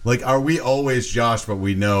 Like, are we always Josh, but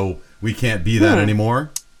we know we can't be that anymore?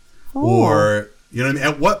 Or, you know what I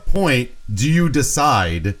mean? At what point do you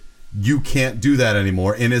decide you can't do that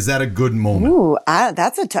anymore? And is that a good moment? Ooh,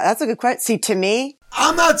 that's a good question. See, to me,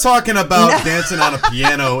 I'm not talking about dancing on a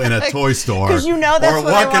piano in a toy store, that's or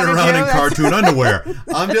walking around in cartoon underwear.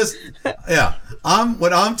 What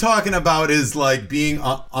I'm talking about is like being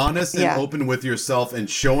honest and open with yourself and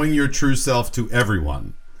showing your true self to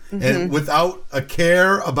everyone, and without a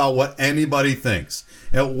care about what anybody thinks.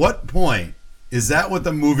 At what point is that what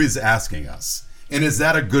the movie's asking us? And is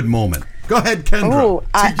that a good moment? Go ahead, Kendra. Ooh,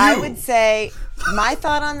 I would say my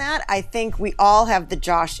thought on that, I think we all have the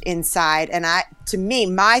Josh inside. And to me,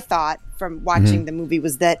 my thought from watching the movie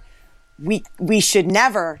was that we should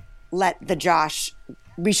never let the Josh,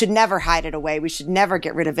 we should never hide it away. We should never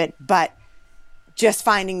get rid of it, but just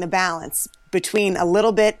finding the balance between a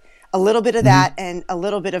little bit of that and a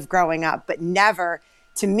little bit of growing up, but never.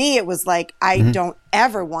 To me, it was like, I don't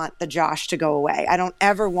ever want the Josh to go away. I don't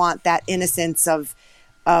ever want that innocence of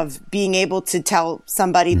being able to tell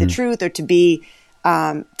somebody the truth, or to be,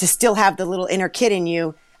 to still have the little inner kid in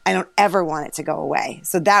you. I don't ever want it to go away.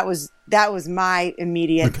 So that was my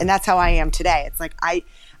immediate, and that's how I am today. It's like,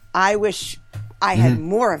 I wish I had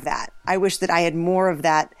more of that. I wish that I had more of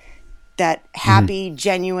that happy,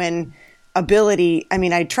 genuine ability. I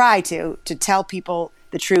mean, I try to tell people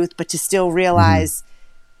the truth, but to still realize,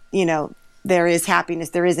 there is happiness,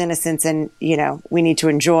 there is innocence, and, we need to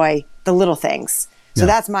enjoy the little things. So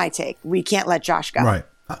that's my take. We can't let Josh go. Right.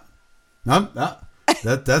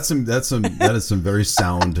 That is some very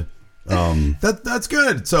sound. That's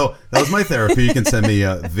good. So that was my therapy. You can send me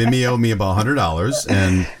Vimeo me about $100.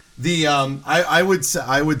 And the I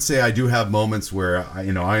would say I do have moments where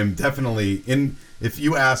I am definitely in. If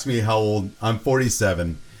you ask me how old, I'm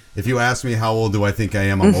 47. If you ask me how old do I think I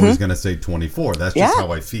am, I'm always going to say 24. That's just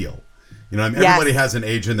how I feel. Everybody has an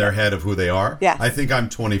age in their head of who they are. Yeah. I think I'm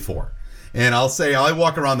 24. And I'll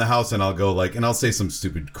walk around the house and I'll go and I'll say some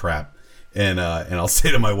stupid crap. And I'll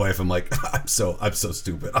say to my wife, I'm like, I'm so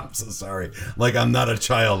stupid. I'm so sorry. Like, I'm not a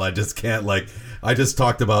child. I just can't, I just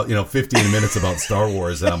talked about, 15 minutes about Star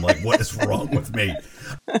Wars. And I'm like, what is wrong with me?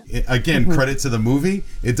 Again, credit to the movie.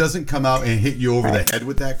 It doesn't come out and hit you over the head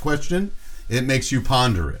with that question. It makes you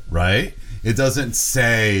ponder it, right? It doesn't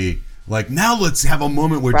say, now let's have a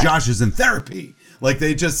moment where Josh is in therapy.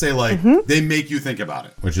 They just say, they make you think about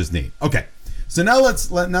it, which is neat. Okay, so now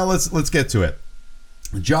let's get to it.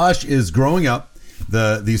 Josh is growing up.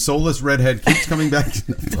 The soulless redhead keeps coming back.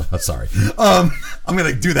 Sorry, I'm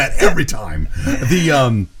gonna do that every time.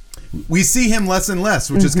 We see him less and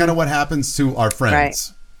less, which is kind of what happens to our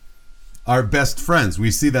friends, our best friends.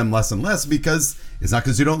 We see them less and less because it's not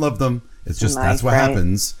because you don't love them. It's just that's what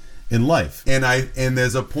happens in life. And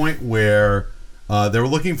there's a point where they were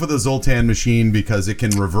looking for the Zoltan machine because it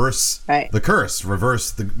can reverse the curse,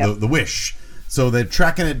 reverse the wish. So they're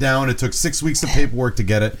tracking it down. It took 6 weeks of paperwork to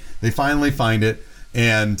get it. They finally find it,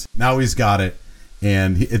 and now he's got it.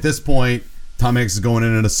 And at this point, Tom Hanks is going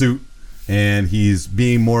in a suit, and he's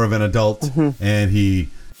being more of an adult, and he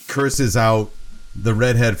curses out the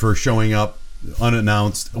redhead for showing up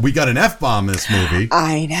unannounced. We got an F-bomb in this movie.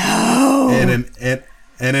 I know.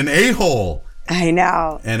 And an a-hole. I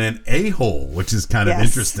know. And an a-hole, which is kind of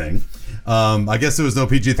interesting. I guess there was no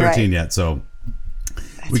PG-13 yet, so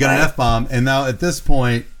we got an F-bomb. And now at this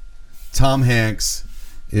point, Tom Hanks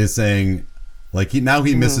is saying,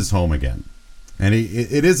 he misses home again. And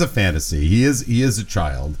it is a fantasy. He is a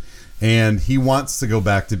child. and he wants to go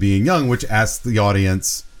back to being young, which asks the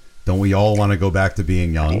audience, don't we all want to go back to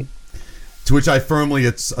being young? Right. To which I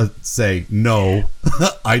firmly say, no,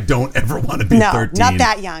 I don't ever want to be 13. No, not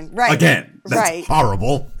that young. Right. Again, that's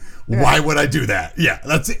horrible. Right. Why would I do that? Yeah,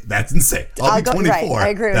 that's it. That's insane. I'll be 24. Right. I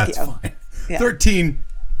agree with you. That's fine. Yeah. 13,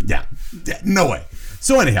 yeah, no way.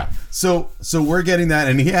 So anyhow, so we're getting that,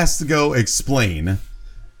 and he has to go explain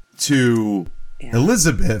to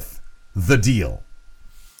Elizabeth the deal.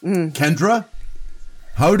 Kendra,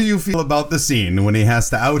 how do you feel about the scene when he has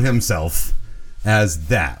to out himself as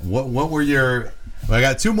that? What were your... Well, I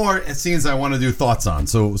got two more scenes I want to do thoughts on.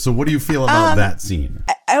 So what do you feel about that scene?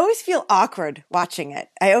 I always feel awkward watching it.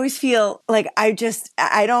 I always feel like I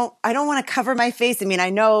don't want to cover my face. I mean, I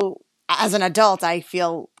know as an adult, I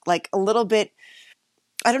feel like a little bit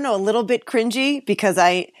cringy because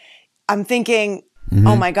I'm thinking,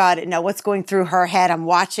 oh my God, no, what's going through her head? I'm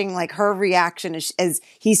watching like her reaction as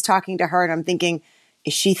he's talking to her, and I'm thinking,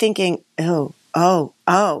 is she thinking, oh,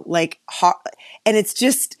 like, and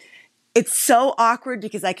it's so awkward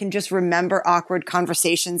because I can just remember awkward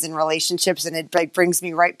conversations and relationships, and it like brings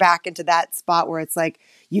me right back into that spot where it's like,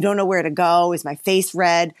 you don't know where to go. Is my face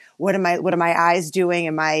red? What are my eyes doing?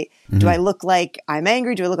 Do I look like I'm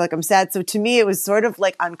angry? Do I look like I'm sad? So to me, it was sort of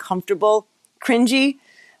like uncomfortable, cringy.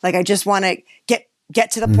 Like I just want to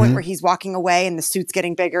get to the point where he's walking away and the suit's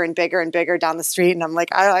getting bigger and bigger and bigger down the street. And I'm like,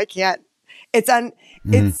 I can't, it's a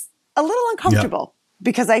little uncomfortable. Yep.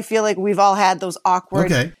 Because I feel like we've all had those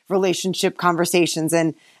awkward relationship conversations,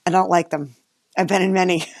 and I don't like them. I've been in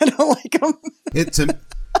many. I don't like them.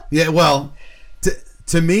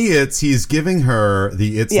 To me, he's giving her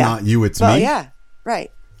the "it's not you, it's me." Yeah, right.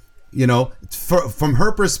 You know, from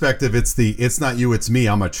her perspective, it's not you, it's me.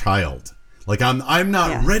 I'm a child. Like I'm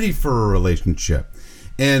not ready for a relationship.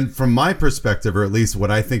 And from my perspective, or at least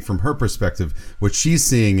what I think from her perspective, what she's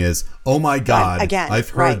seeing is, oh my God,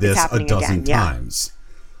 I've heard this a dozen times.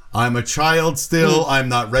 I'm a child still. I'm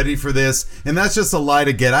not ready for this. And that's just a lie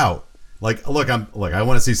to get out. Like, look, I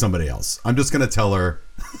want to see somebody else. I'm just going to tell her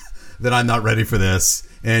that I'm not ready for this.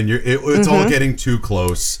 And it's all getting too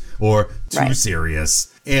close or too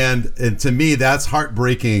serious. And to me, that's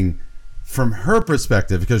heartbreaking from her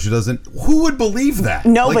perspective because who would believe that?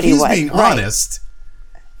 Nobody would. He's being honest.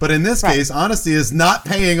 But in this case, honesty is not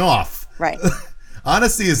paying off. Right.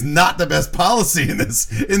 Honesty is not the best policy in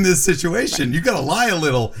this situation. Right. You got to lie a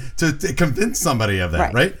little to convince somebody of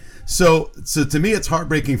that, right? So to me, it's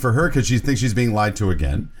heartbreaking for her because she thinks she's being lied to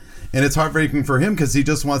again. And it's heartbreaking for him because he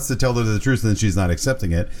just wants to tell her the truth and she's not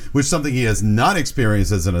accepting it, which is something he has not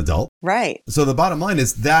experienced as an adult. Right. So the bottom line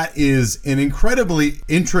is that is an incredibly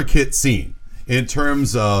intricate scene in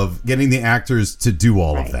terms of getting the actors to do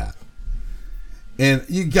all of that. And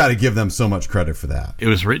you got to give them so much credit for that. It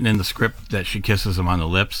was written in the script that she kisses him on the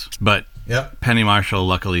lips, but Penny Marshall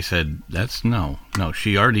luckily said, "That's no.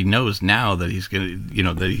 She already knows now that he's gonna,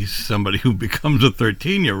 that he's somebody who becomes a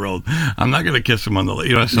 13-year-old. I'm not gonna kiss him on the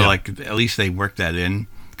lips." So like at least they worked that in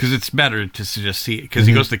because it's better to just see because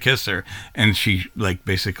he goes to kiss her and she like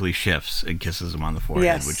basically shifts and kisses him on the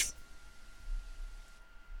forehead, which.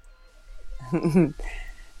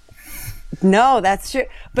 No, that's true.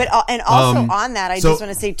 But and also on that, I just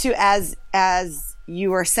want to say too, as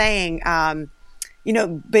you were saying,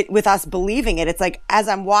 but with us believing it, it's like as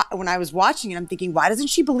when I was watching it, I'm thinking, why doesn't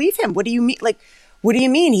she believe him? What do you mean? Like, what do you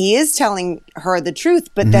mean? He is telling her the truth,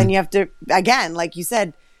 but then you have to again, like you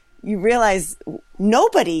said, you realize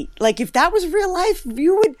nobody. Like if that was real life,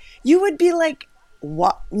 you would be like,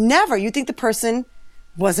 what? Never. You think the person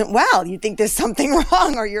wasn't well. You think there's something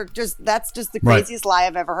wrong, or that's just the craziest lie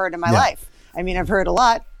I've ever heard in my life. I mean, I've heard a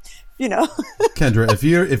lot, Kendra,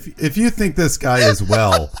 if you think this guy is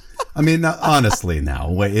well, I mean, honestly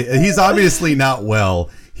now, he's obviously not well.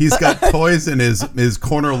 He's got toys in his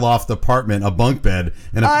corner loft apartment, a bunk bed,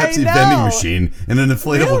 and a Pepsi vending machine, and an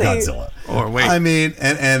inflatable Godzilla. Or wait, I mean,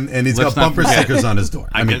 and he's got bumper stickers on his door.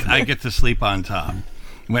 I get to sleep on top.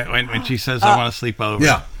 When she says, "I want to sleep over,"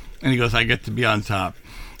 and he goes, "I get to be on top."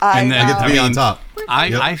 I get to be on top.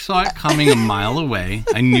 I saw it coming a mile away.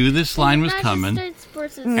 I knew this line was coming,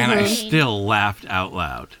 and I still laughed out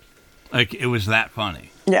loud. Like, it was that funny.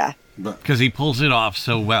 Yeah. Because he pulls it off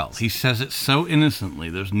so well. He says it so innocently.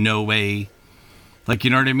 There's no way... Like, you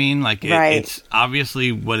know what I mean? Like, it's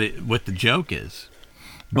obviously what the joke is.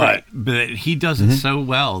 But he does it so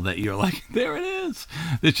well that you're like, there it is.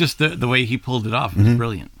 It's just the way he pulled it off was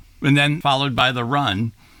brilliant. And then followed by the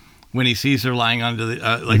run... when he sees her lying under the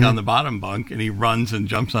on the bottom bunk, and he runs and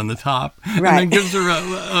jumps on the top, and then gives her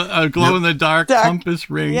a glow in the dark compass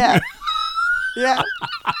ring. Yeah,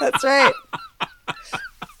 that's right.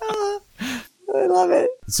 I love it.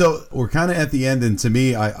 So we're kind of at the end, and to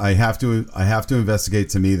me, I have to investigate.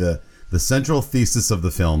 To me, the central thesis of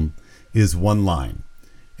the film is one line,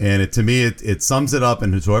 and to me it sums it up.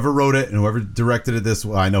 And whoever wrote it and whoever directed it,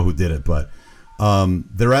 I know who did it, but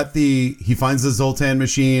they're at he finds the Zoltan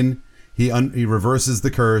machine. He reverses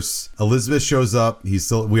the curse. Elizabeth shows up.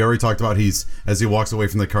 We already talked about as he walks away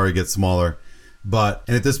from the car, he gets smaller. And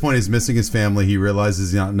at this point, he's missing his family. He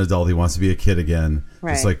realizes he's not an adult. He wants to be a kid again.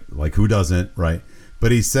 Right. Just like who doesn't, right?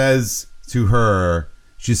 But he says to her,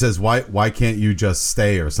 she says, why can't you just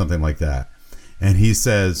stay or something like that? And he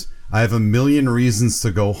says, I have a million reasons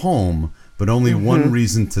to go home, but only one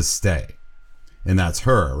reason to stay. And that's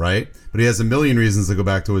her, right? But he has a million reasons to go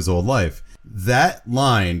back to his old life. That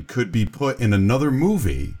line could be put in another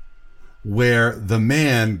movie where the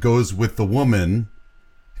man goes with the woman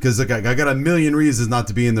because I got a million reasons not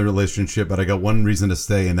to be in the relationship, but I got one reason to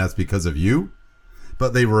stay, and that's because of you.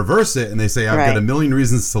 But they reverse it and they say, I've got a million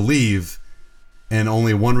reasons to leave and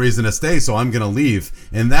only one reason to stay, so I'm going to leave.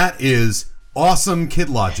 And that is awesome kid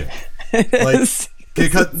logic.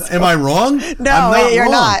 Am I wrong? No, I'm not you're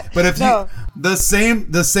wrong. not. But if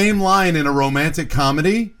the same line in a romantic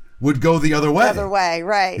comedy would go the other way. The other way,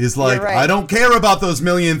 right. He's like, I don't care about those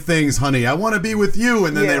million things, honey. I want to be with you.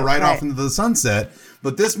 And then they ride off into the sunset.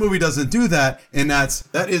 But this movie doesn't do that. And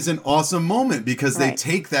that is an awesome moment because they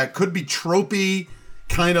take that, could be tropey,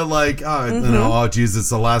 kind of like, oh, geez, it's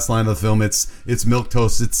the last line of the film. It's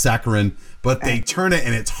milquetoast, it's saccharine. But they turn it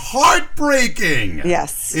and it's heartbreaking.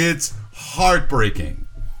 Yes. It's heartbreaking.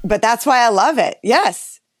 But that's why I love it.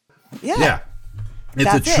 Yes. Yeah.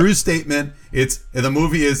 It's a true statement. The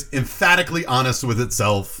movie is emphatically honest with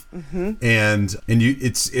itself, and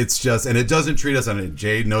it's just, and it doesn't treat us. And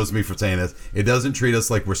Jade knows me for saying this. It doesn't treat us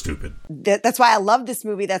like we're stupid. That's why I love this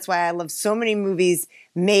movie. That's why I love so many movies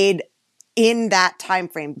made in that time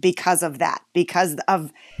frame because of that. Because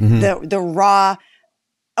of the raw,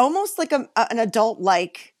 almost like an adult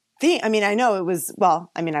like theme. I mean, I know it was. Well,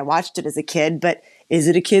 I mean, I watched it as a kid, but is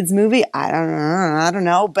it a kid's movie? I don't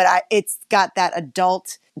know. But it's got that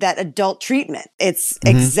adult treatment. It's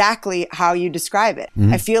exactly how you describe it.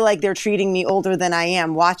 I feel like they're treating me older than I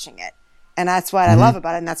am watching it. And that's what I love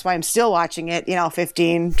about it. And that's why I'm still watching it,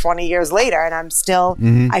 15, 20 years later. And I still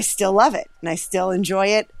love it. And I still enjoy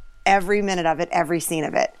it, every minute of it, every scene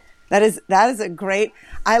of it. That is a great,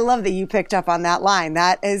 I love that you picked up on that line.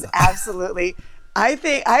 That is absolutely,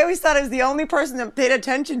 I always thought I was the only person that paid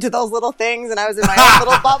attention to those little things. And I was in my own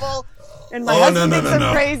little bubble. And my husband thinks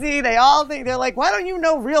I'm crazy. They all think, they're like, why don't you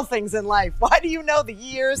know real things in life? Why do you know the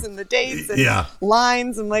years and the dates and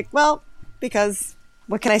lines? I'm like, well, because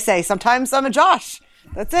what can I say? Sometimes I'm a Josh.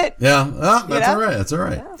 That's it. Yeah, that's all right. That's all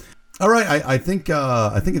right. Yeah. All right. I think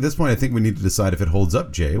at this point, I think we need to decide if it holds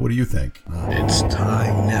up. Jay, what do you think? It's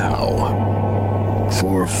time now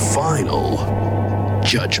for final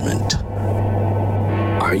judgment.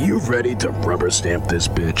 Are you ready to rubber stamp this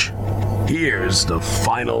bitch? Here's the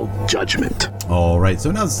final judgment. All right.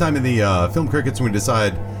 So now it's time in the Film Crickets when we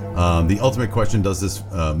decide the ultimate question: does this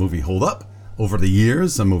movie hold up over the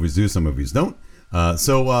years? Some movies do, some movies don't.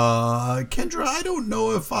 So Kendra, I don't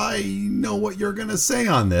know if I know what you're going to say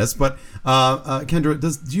on this, but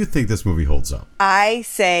Kendra, do you think this movie holds up? I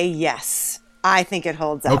say yes. I think it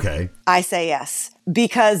holds up. Okay. I say yes.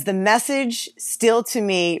 Because the message still to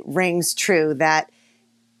me rings true that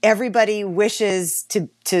everybody wishes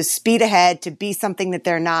to speed ahead, to be something that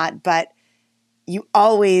they're not, but you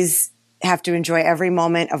always have to enjoy every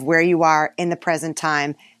moment of where you are in the present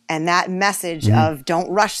time. And that message of don't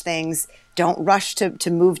rush things, don't rush to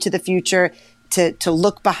move to the future, to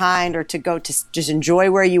look behind or to go to just enjoy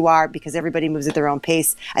where you are because everybody moves at their own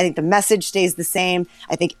pace. I think the message stays the same.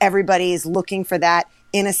 I think everybody is looking for that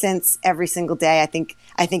innocence every single day. I think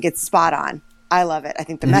it's spot on. I love it. I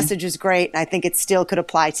think the message is great, and I think it still could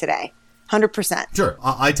apply today. 100%. Sure.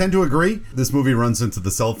 I tend to agree. This movie runs into the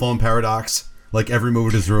cell phone paradox. Like every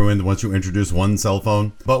movie is ruined once you introduce one cell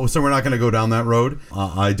phone. But so we're not going to go down that road.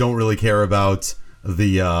 I don't really care about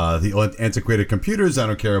the antiquated computers. I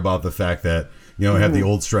don't care about the fact that I have the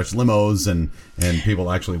old stretch limos and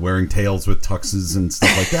people actually wearing tails with tuxes and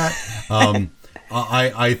stuff like that.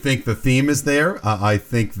 I think the theme is there. I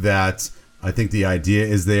think the idea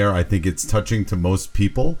is there. I think it's touching to most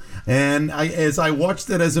people. And as I watched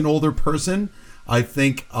it as an older person, I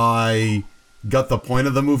think I got the point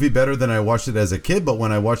of the movie better than I watched it as a kid. But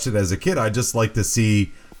when I watched it as a kid, I just like to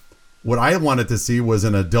see what I wanted to see was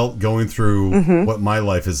an adult going through what my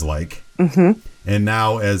life is like. And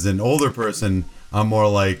now as an older person, I'm more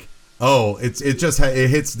like, oh, it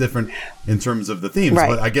hits different in terms of the themes. Right.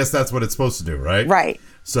 But I guess that's what it's supposed to do, right? Right.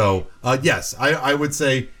 So, yes, I would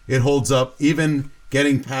say it holds up even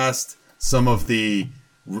getting past some of the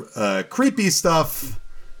creepy stuff.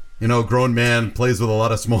 You know, grown man plays with a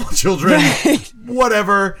lot of small children.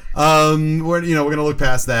 Whatever. We're gonna look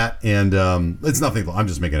past that, and it's nothing. I'm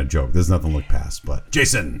just making a joke. There's nothing to look past. But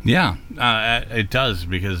Jason, yeah, it does,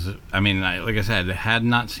 because I mean, like I said, I had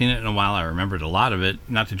not seen it in a while. I remembered a lot of it.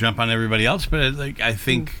 Not to jump on everybody else, but I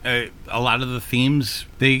think a lot of the themes.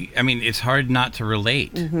 It's hard not to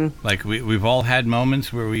relate. Mm-hmm. Like we've all had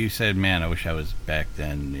moments where we said, "Man, I wish I was back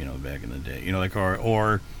then." Back in the day.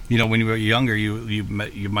 Or. When you were younger, you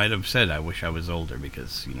might have said, "I wish I was older,"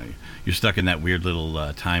 because you're stuck in that weird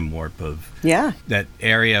little time warp of that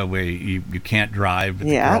area where you can't drive, but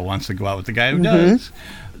the girl wants to go out with the guy who does.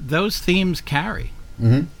 Those themes carry.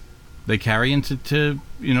 Mm-hmm. They carry into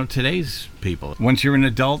today's people. Once you're an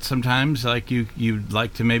adult, sometimes you'd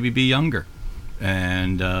like to maybe be younger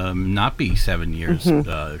and not be 7 years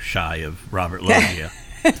shy of Robert Loggia.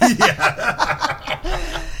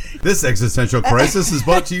 This existential crisis is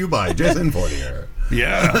brought to you by Jason Fortier.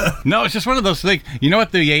 Yeah. No, it's just one of those things. You know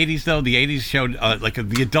what, the 80s, though? The 80s showed,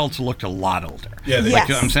 the adults looked a lot older. Yeah,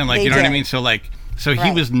 I'm saying, you know what I mean? So, So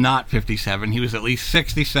he was not 57. He was at least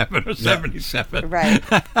 67 or 77. Right.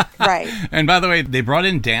 Right. And by the way, they brought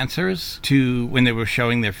in dancers when they were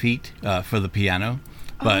showing their feet for the piano,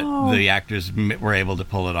 but the actors were able to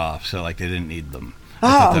pull it off, so they didn't need them.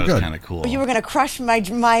 I thought that was kind of cool. But you were going to crush my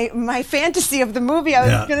fantasy of the movie. I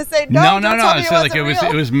was going to say no.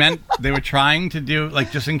 It was meant. They were trying to do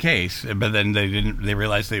just in case, but then they didn't. They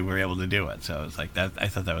realized they were able to do it. So it was like that. I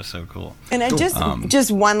thought that was so cool. And just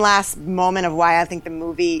one last moment of why I think the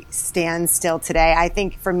movie stands still today. I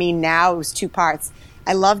think for me now it was two parts.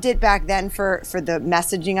 I loved it back then for the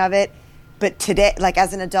messaging of it, but today,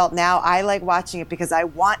 as an adult now, I like watching it because I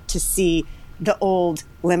want to see the old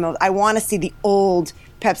limo. I want to see the old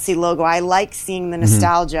Pepsi logo. I like seeing the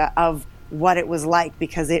nostalgia of what it was like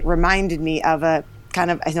because it reminded me of a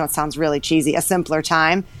kind of, I know it sounds really cheesy, a simpler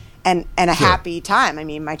time and a happy time. I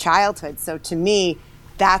mean, my childhood. So to me,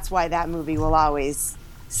 that's why that movie will always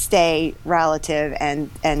stay relative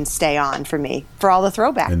and stay on for me for all the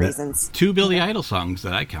throwback reasons. 2 Billy Idol songs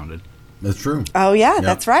that I counted. That's true. Oh, yeah,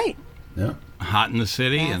 that's right. Yeah. Hot in the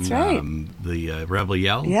City the Rebel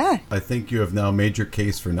Yell. Yeah. I think you have now made your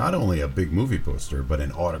case for not only a big movie poster, but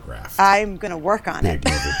an autograph. I'm going to work on it.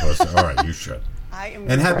 Big movie poster. All right, you should.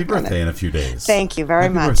 And happy birthday in a few days. Thank you very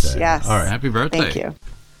much. Birthday. Yes. All right. Happy birthday. Thank you.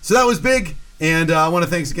 So that was big. And I want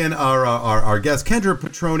to thanks again our guest, Kendra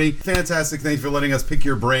Petroni. Fantastic. Thanks for letting us pick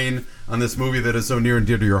your brain on this movie that is so near and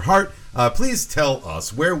dear to your heart. Please tell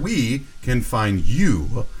us where we can find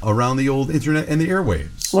you around the old internet and the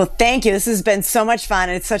airwaves. Well, thank you. This has been so much fun.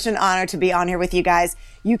 And it's such an honor to be on here with you guys.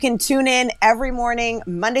 You can tune in every morning,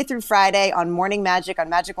 Monday through Friday on Morning Magic on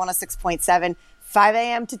Magic 106.7, 5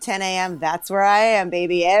 a.m. to 10 a.m. That's where I am,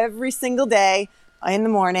 baby, every single day. In the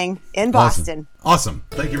morning in Boston. Awesome.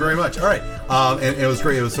 Thank you very much. All right. And it was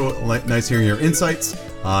great. It was so nice hearing your insights.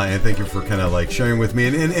 And thank you for kind of showing with me.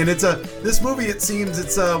 And it's this movie, it seems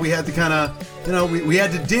we had to kind of, we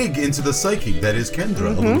had to dig into the psyche that is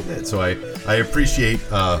Kendra a little bit. So I appreciate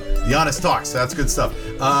the honest talks. That's good stuff.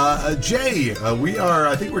 Jay,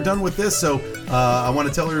 I think we're done with this. So I want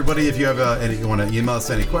to tell everybody if you have you want to email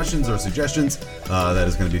us any questions or suggestions, that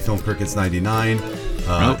is going to be filmcrickets99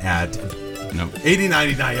 at... No.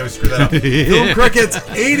 8099. I always screw that up.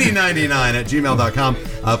 FilmCrickets8099 at gmail.com.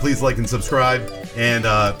 Please like and subscribe. And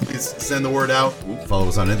please send the word out. Follow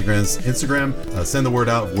us on Instagram. Send the word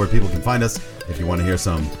out where people can find us if you want to hear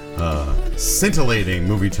some scintillating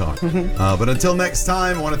movie talk. But until next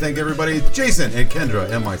time, I want to thank everybody, Jason and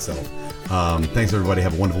Kendra and myself. Thanks, everybody.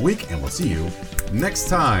 Have a wonderful week, and we'll see you next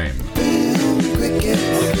time. Film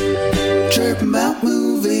Crickets, chirping about movies.